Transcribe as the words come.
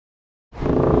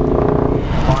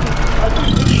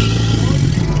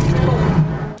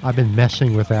I've been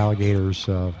messing with alligators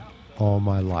all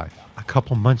my life. A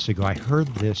couple months ago, I heard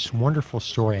this wonderful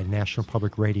story on National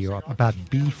Public Radio about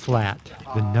B flat,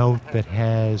 the note that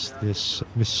has this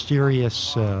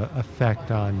mysterious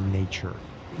effect on nature.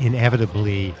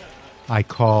 Inevitably, I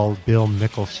called Bill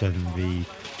Mickelson, the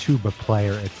tuba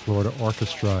player at Florida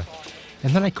Orchestra,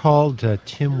 and then I called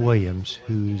Tim Williams,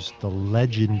 who's the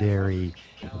legendary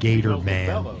Gator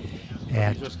man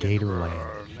at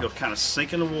Gatorland. You'll kind of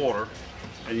sink in the water,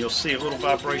 and you'll see a little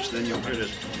vibration, then you'll hear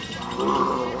this.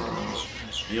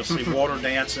 And you'll see water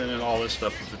dancing and all this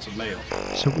stuff if it's a male.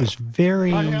 So it was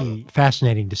very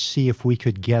fascinating to see if we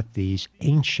could get these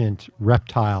ancient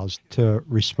reptiles to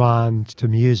respond to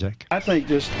music. I think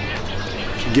just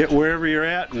get wherever you're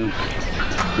at and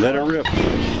let it rip.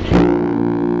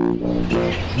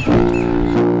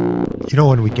 You know,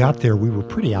 when we got there, we were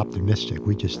pretty optimistic.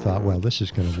 We just thought, well, this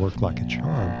is going to work like a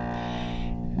charm.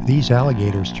 These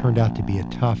alligators turned out to be a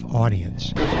tough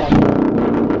audience.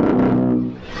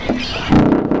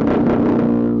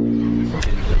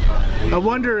 I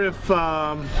wonder if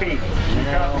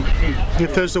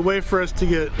there's a way for us to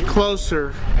get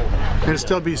closer and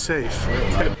still be safe.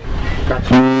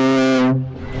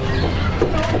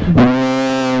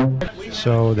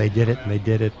 So they did it, and they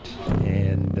did it,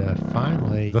 and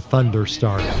finally the thunder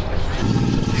started.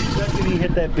 Second he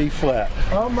hit that B flat.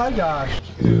 Oh my gosh.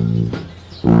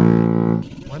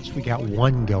 Once we got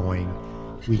one going,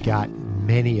 we got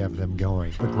many of them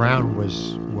going. The ground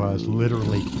was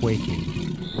literally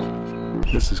quaking.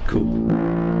 This is cool.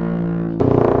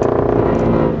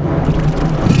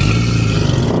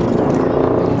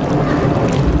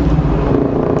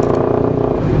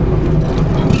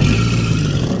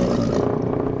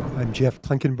 I'm Jeff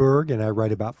Klinkenberg, and I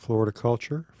write about Florida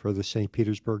culture for the St.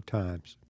 Petersburg Times.